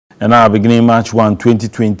And now, beginning March 1,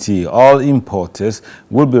 2020, all importers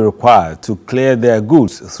will be required to clear their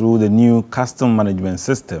goods through the new custom management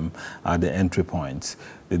system at the entry points.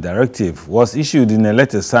 The directive was issued in a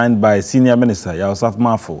letter signed by Senior Minister Yaw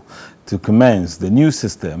Osafo-Maafo to commence the new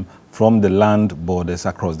system from the land borders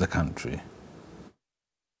across the country.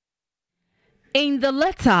 In the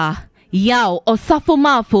letter, Yaw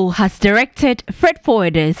Osafo-Maafo has directed freight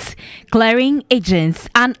forwarders, clearing agents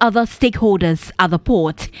and other stakeholders at the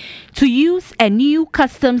port to use a new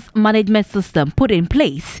customs management system put in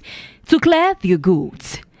place to clear their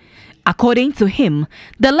goods. According to him,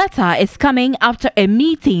 the letter is coming after a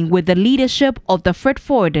meeting with the leadership of the freight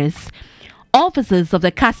forwarders, officers of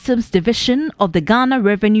the Customs Division of the Ghana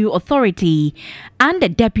Revenue Authority and the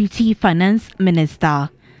Deputy Finance Minister.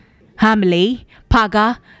 Hamley,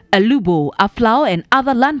 Paga, Alubo, Aflao and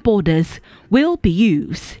other land borders will be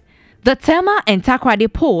used. The Tema and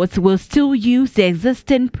Takoradi ports will still use the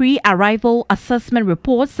existing pre-arrival assessment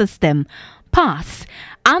report system, PASS,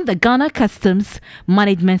 and the Ghana Customs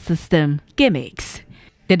Management System, GIMICS.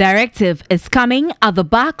 The directive is coming at the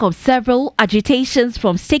back of several agitations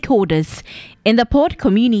from stakeholders in the port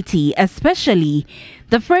community, especially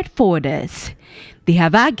the freight forwarders. They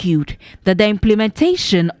have argued that the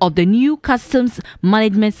implementation of the new customs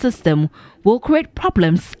management system will create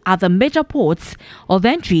problems at the major ports of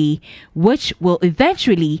entry, which will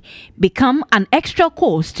eventually become an extra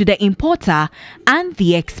cost to the importer and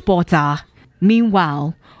the exporter.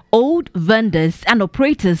 Meanwhile, old vendors and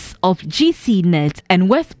operators of GCNet and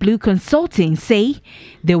West Blue Consulting say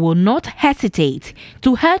they will not hesitate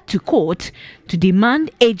to head to court to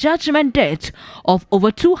demand a judgment debt of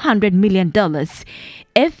over $200 million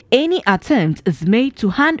if any attempt is made to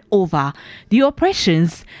hand over the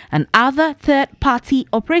operations and other third-party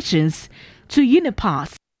operations to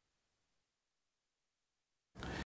Unipass.